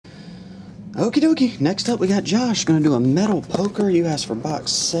Okie dokie. Next up, we got Josh. Going to do a metal poker. You asked for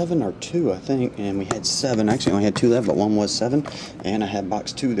box 7 or 2, I think. And we had 7. Actually, I only had 2 left, but one was 7. And I had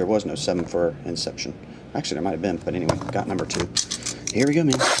box 2. There was no 7 for Inception. Actually, there might have been, but anyway, got number 2. Here we go,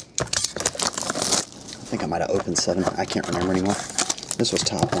 man. I think I might have opened 7. I can't remember anymore. This was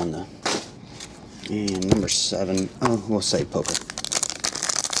top 1, though. And number 7. Oh, we'll say poker.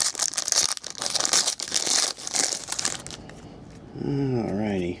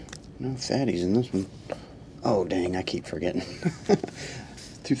 Alrighty. No fatties in this one. Oh, dang, I keep forgetting.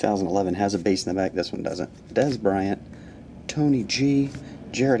 2011 has a base in the back. This one doesn't. Des Bryant, Tony G,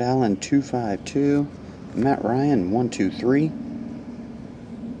 Jared Allen 252, Matt Ryan 123,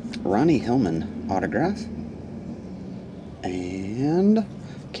 Ronnie Hillman autograph, and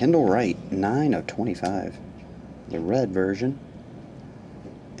Kendall Wright 9 of 25, the red version,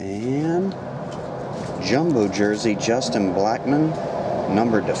 and jumbo jersey Justin Blackman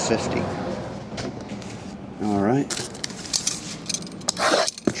numbered to 50. Alright.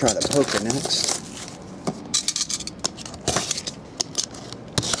 Try the poker next.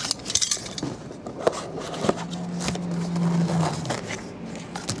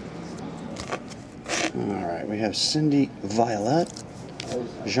 Alright, we have Cindy Violet,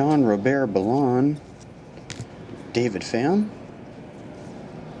 Jean-Robert Ballon, David Pham,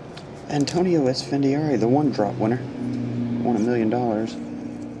 Antonio Esfandiari, the one-drop winner. Won $1 million.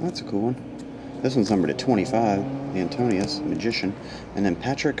 That's a cool one. This one's numbered at 25. The Antonius, Magician. And then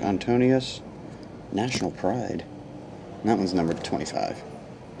Patrick Antonius, National Pride. And that one's numbered at 25.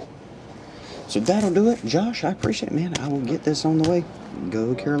 So that'll do it. Josh, I appreciate it, man. I will get this on the way.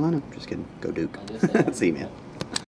 Go Carolina. Just kidding. Go Duke. See you, man.